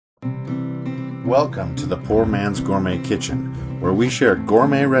Welcome to the Poor Man's Gourmet Kitchen, where we share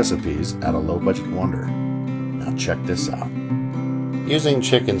gourmet recipes at a low-budget wonder. Now check this out. Using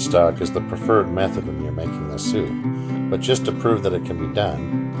chicken stock is the preferred method when you're making this soup, but just to prove that it can be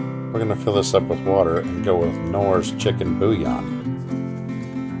done, we're going to fill this up with water and go with Knorr's chicken bouillon.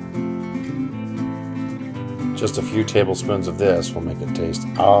 Just a few tablespoons of this will make it taste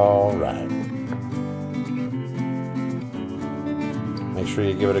alright. Make sure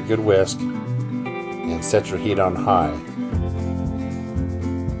you give it a good whisk and set your heat on high.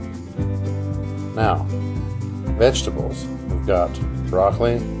 Now, vegetables. We've got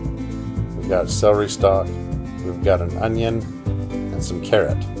broccoli, we've got celery stalk, we've got an onion, and some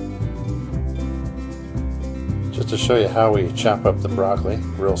carrot. Just to show you how we chop up the broccoli,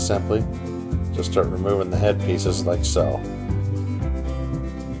 real simply, just start removing the head pieces like so.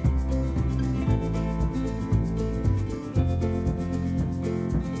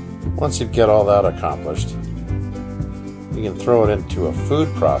 Once you've got all that accomplished, you can throw it into a food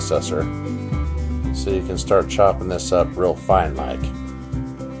processor so you can start chopping this up real fine like.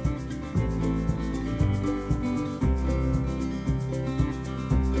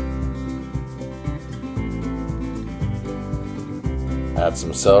 Add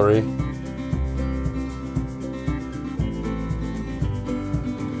some celery,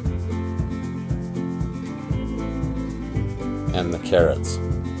 and the carrots.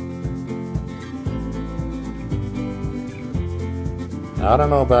 Now, I don't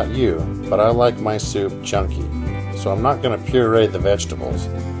know about you, but I like my soup chunky, so I'm not going to puree the vegetables.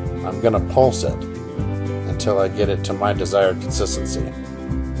 I'm going to pulse it until I get it to my desired consistency.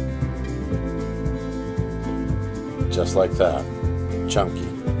 Just like that, chunky.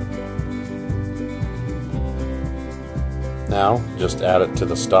 Now, just add it to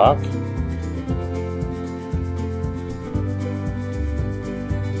the stock.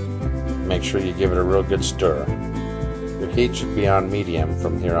 Make sure you give it a real good stir. Your heat should be on medium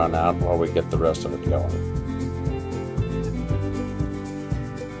from here on out while we get the rest of it going.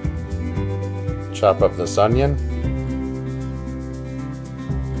 Chop up this onion.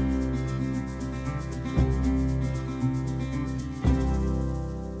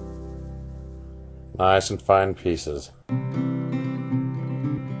 Nice and fine pieces.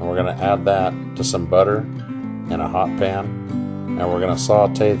 And we're going to add that to some butter in a hot pan, and we're going to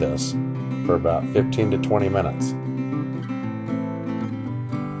saute this for about 15 to 20 minutes.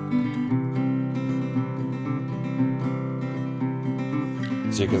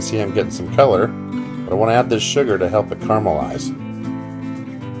 So you can see I'm getting some color, but I want to add this sugar to help it caramelize.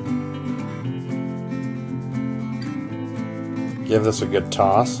 Give this a good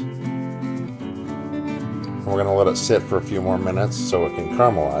toss. And we're going to let it sit for a few more minutes so it can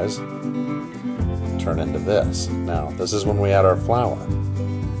caramelize. Turn into this. Now, this is when we add our flour. I'm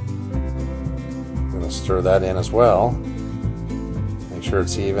going to stir that in as well. Make sure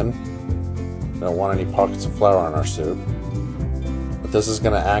it's even. Don't want any pockets of flour in our soup. This is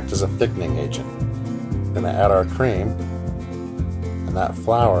going to act as a thickening agent. We're going to add our cream, and that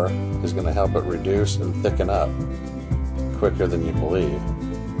flour is going to help it reduce and thicken up quicker than you believe.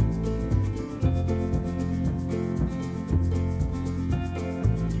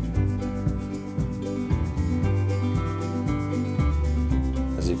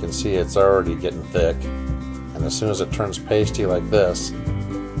 As you can see, it's already getting thick, and as soon as it turns pasty like this,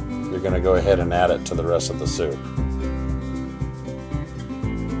 you're going to go ahead and add it to the rest of the soup.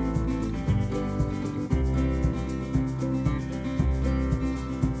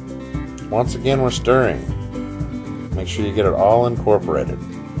 Once again, we're stirring. Make sure you get it all incorporated.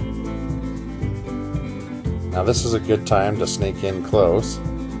 Now this is a good time to sneak in close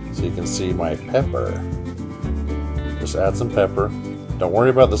so you can see my pepper. Just add some pepper. Don't worry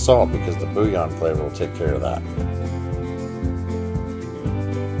about the salt because the bouillon flavor will take care of that.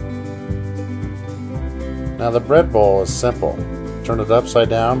 Now the bread bowl is simple. Turn it upside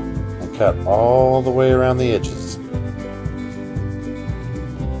down and cut all the way around the edges.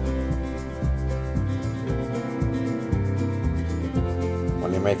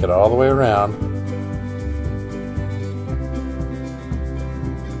 Make it all the way around.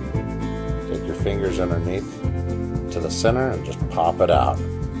 Take your fingers underneath to the center and just pop it out.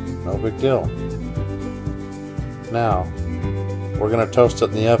 No big deal. Now, we're going to toast it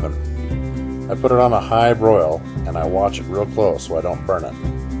in the oven. I put it on a high broil and I watch it real close so I don't burn it.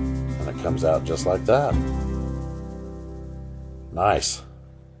 And it comes out just like that. Nice.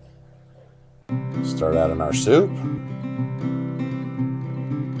 Start adding our soup.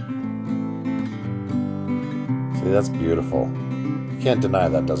 See, that's beautiful. You can't deny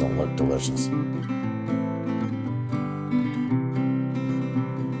that doesn't look delicious.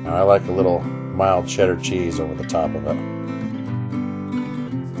 Now I like a little mild cheddar cheese over the top of it.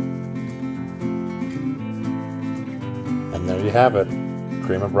 And there you have it,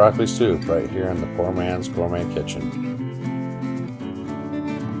 cream of broccoli soup right here in the Poor Man's Gourmet kitchen.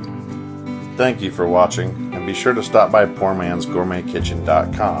 Thank you for watching, and be sure to stop by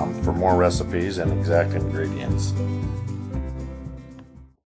PoorMansGourmetKitchen.com for more recipes and exact ingredients.